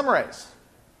DNA polymerase.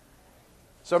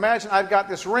 So imagine I've got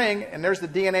this ring, and there's the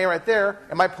DNA right there,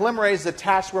 and my polymerase is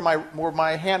attached where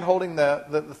my hand holding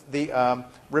the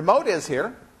remote is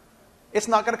here. It's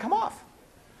not going to come off.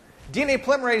 DNA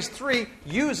polymerase 3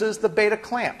 uses the beta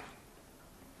clamp.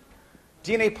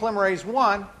 DNA polymerase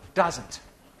 1 doesn't.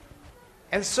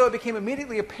 And so it became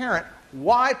immediately apparent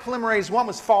why polymerase 1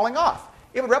 was falling off.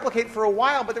 It would replicate for a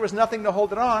while, but there was nothing to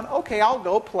hold it on. Okay, I'll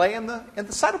go play in the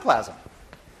cytoplasm.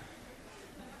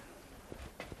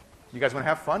 You guys want to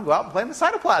have fun? Go out and play in the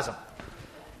cytoplasm.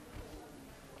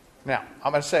 Now,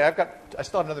 I'm going to say I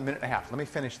still have another minute and a half. Let me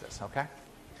finish this, okay?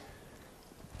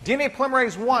 DNA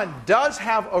polymerase 1 does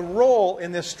have a role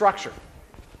in this structure.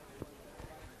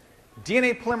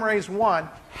 DNA polymerase 1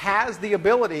 has the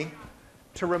ability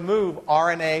to remove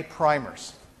RNA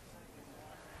primers.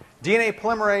 DNA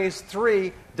polymerase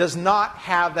 3 does not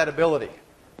have that ability.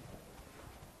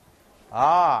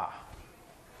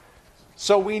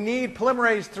 So we need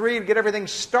polymerase 3 to get everything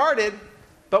started,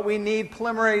 but we need E.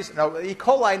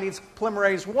 coli needs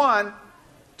polymerase 1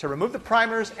 to remove the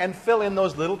primers and fill in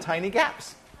those little tiny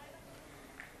gaps.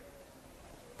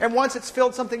 And once it's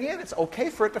filled something in, it's okay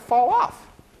for it to fall off.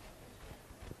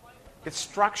 Its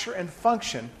structure and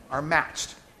function are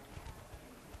matched.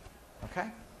 Okay?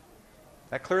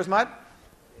 That clear as mud?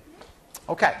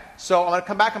 Okay, so I'm going to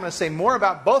come back. I'm going to say more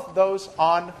about both of those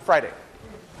on Friday.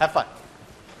 Have fun.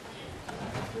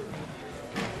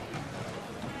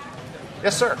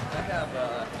 Yes, sir. I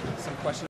have some questions.